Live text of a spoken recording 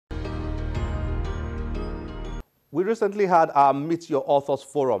We recently had our Meet Your Authors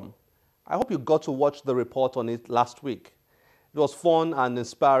Forum. I hope you got to watch the report on it last week. It was fun and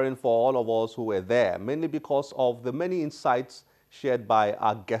inspiring for all of us who were there, mainly because of the many insights shared by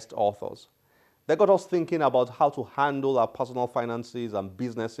our guest authors. They got us thinking about how to handle our personal finances and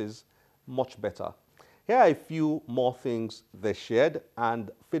businesses much better. Here are a few more things they shared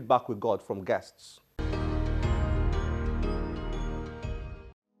and feedback we got from guests.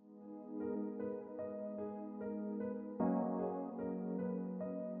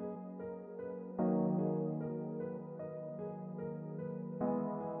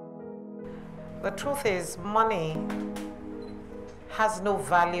 The truth is, money has no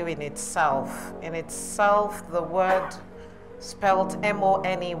value in itself. In itself, the word spelled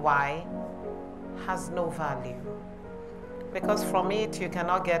M-O-N-E-Y has no value. Because from it, you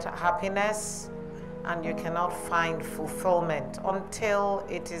cannot get happiness and you cannot find fulfillment until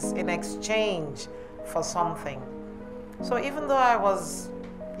it is in exchange for something. So even though I was,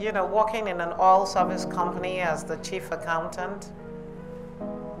 working in an oil service company as the chief accountant,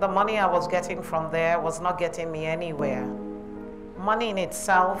 the money I was getting from there was not getting me anywhere. Money in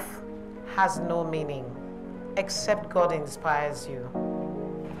itself has no meaning, except God inspires you.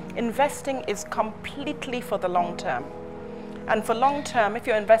 Investing is completely for the long term. And for long term, if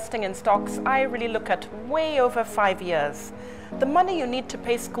you're investing in stocks, I really look at way over 5 years. The money you need to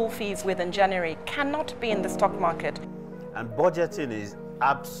pay school fees with in January cannot be in the stock market. And budgeting is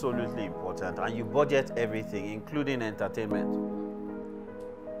absolutely important. And you budget everything, including entertainment.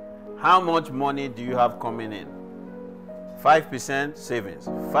 How much money do you have coming in? 5% savings,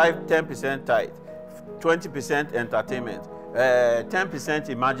 10% tithe, 20% entertainment, 10%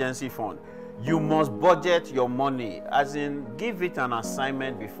 emergency fund. You must budget your money, as in give it an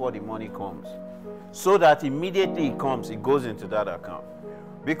assignment before the money comes, so that immediately it comes, it goes into that account.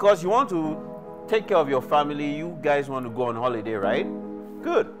 Because you want to take care of your family, you guys want to go on holiday, right?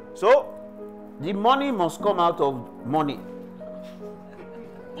 Good. So the money must come out of money.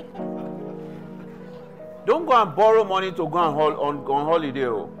 Don't go and borrow money to go on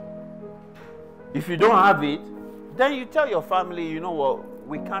holiday. If you don't have it, then you tell your family, you know what,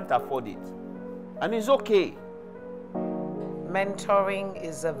 we can't afford it. And it's okay. Mentoring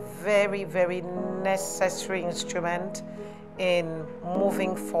is a very, very necessary instrument in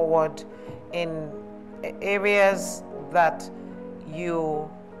moving forward in areas that you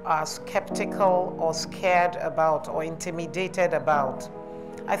are skeptical or scared about or intimidated about.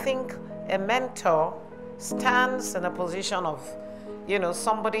 I think a mentor stands in a position of,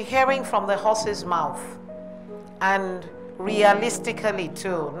 somebody hearing from the horse's mouth, and realistically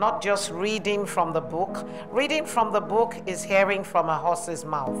too, not just reading from the book. Reading from the book is hearing from a horse's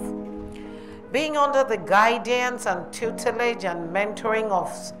mouth. Being under the guidance and tutelage and mentoring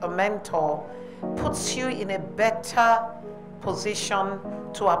of a mentor puts you in a better position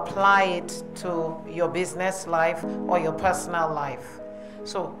to apply it to your business life or your personal life.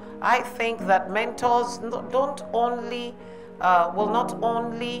 So I think that mentors will not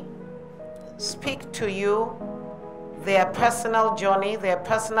only speak to you their personal journey, their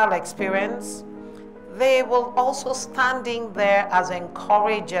personal experience, they will also stand in there as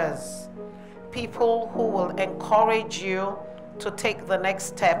encouragers, people who will encourage you to take the next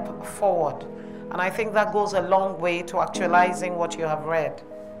step forward. And I think that goes a long way to actualizing what you have read.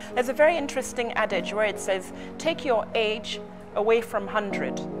 There's a very interesting adage where it says, take your age away from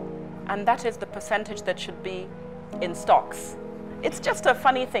 100, and that is the percentage that should be in stocks. It's just a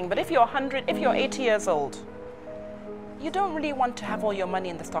funny thing, but if you're 80 years old, you don't really want to have all your money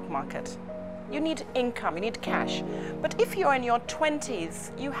in the stock market. You need income, you need cash. But if you're in your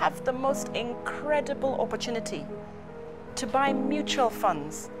 20s, you have the most incredible opportunity to buy mutual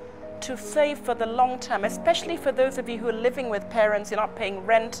funds, to save for the long term, especially for those of you who are living with parents, you're not paying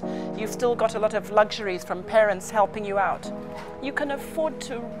rent, you've still got a lot of luxuries from parents helping you out. You can afford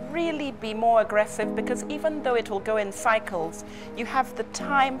to really be more aggressive, because even though it will go in cycles, you have the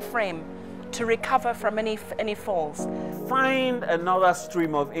time frame to recover from any falls. Find another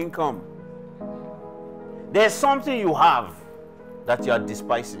stream of income. There's something you have that you are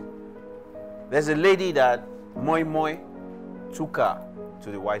despising. There's a lady that Moi Moi took her to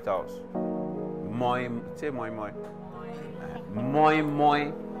the White House. Say Moi Moi.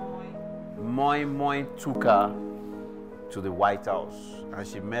 Moi Moi took her to the White House, and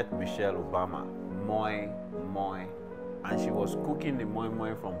she met Michelle Obama. Moi Moi. And she was cooking the Moi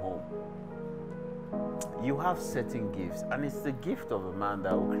Moi from home. You have certain gifts, and it's the gift of a man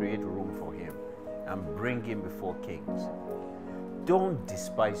that will create room for him and bring him before kings. Don't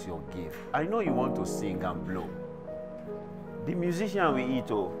despise your gift. I know you want to sing and blow. The musician will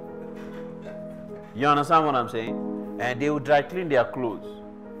eat, oh. You understand what I'm saying? And they will dry clean their clothes.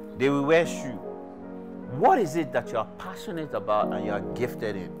 They will wear shoes. What is it that you are passionate about and you are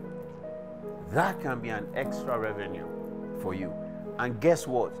gifted in? That can be an extra revenue for you. And guess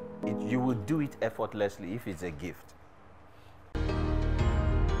what? You will do it effortlessly if it's a gift.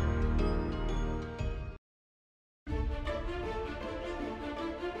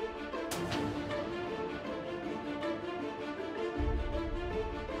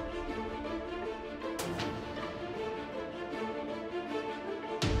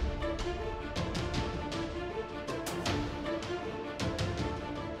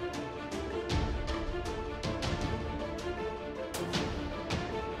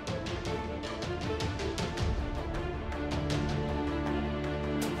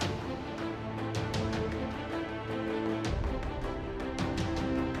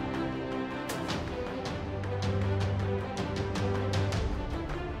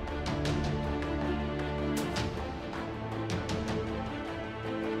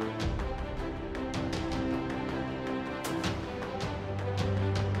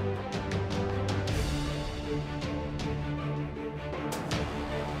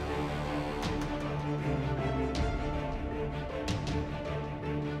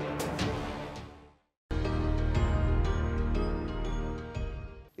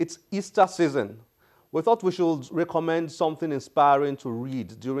 It's Easter season. We thought we should recommend something inspiring to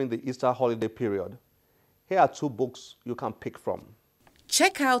read during the Easter holiday period. Here are 2 books you can pick from.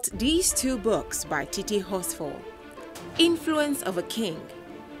 Check out these 2 books by Titi Horsfall. Influence of a King.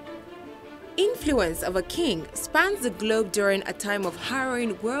 Influence of a King spans the globe during a time of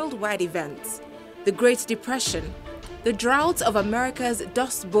harrowing worldwide events: the Great Depression, the droughts of America's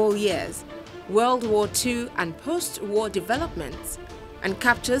Dust Bowl years, World War II and post-war developments, and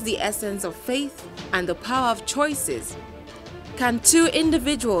captures the essence of faith and the power of choices. Can 2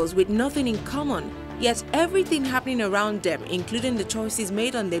 individuals with nothing in common, yet everything happening around them, including the choices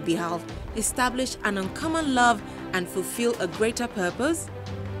made on their behalf, establish an uncommon love and fulfill a greater purpose?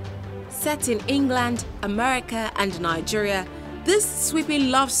 Set in England, America, and Nigeria, this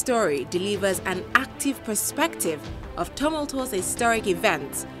sweeping love story delivers an active perspective of tumultuous historic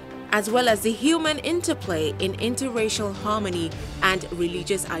events, as well as the human interplay in interracial harmony and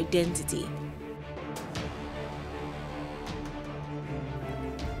religious identity.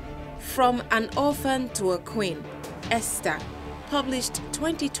 From an Orphan to a Queen, Esther, published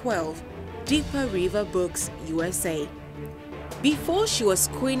 2012, Deeper River Books, USA. Before she was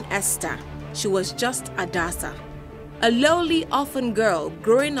Queen Esther, she was just Adasa, a lowly orphan girl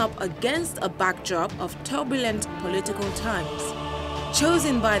growing up against a backdrop of turbulent political times.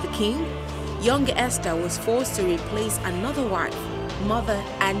 Chosen by the king, young Esther was forced to replace another wife, mother,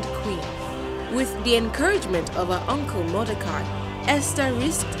 and queen. With the encouragement of her uncle Mordecai, Esther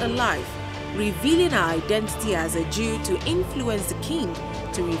risked her life, revealing her identity as a Jew to influence the king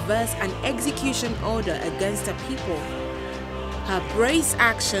to reverse an execution order against her people. Her brave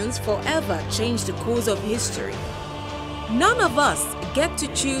actions forever changed the course of history. None of us get to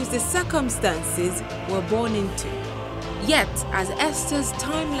choose the circumstances we're born into. Yet, as Esther's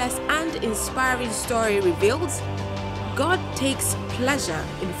timeless and inspiring story reveals, God takes pleasure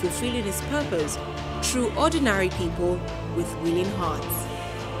in fulfilling His purpose through ordinary people with willing hearts.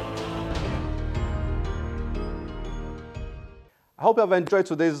 I hope you have enjoyed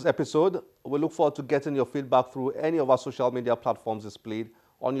today's episode. We look forward to getting your feedback through any of our social media platforms displayed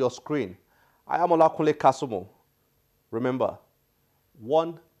on your screen. I am Olakunle Kasumo. Remember,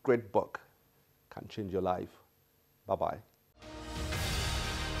 one great book can change your life. Bye-bye.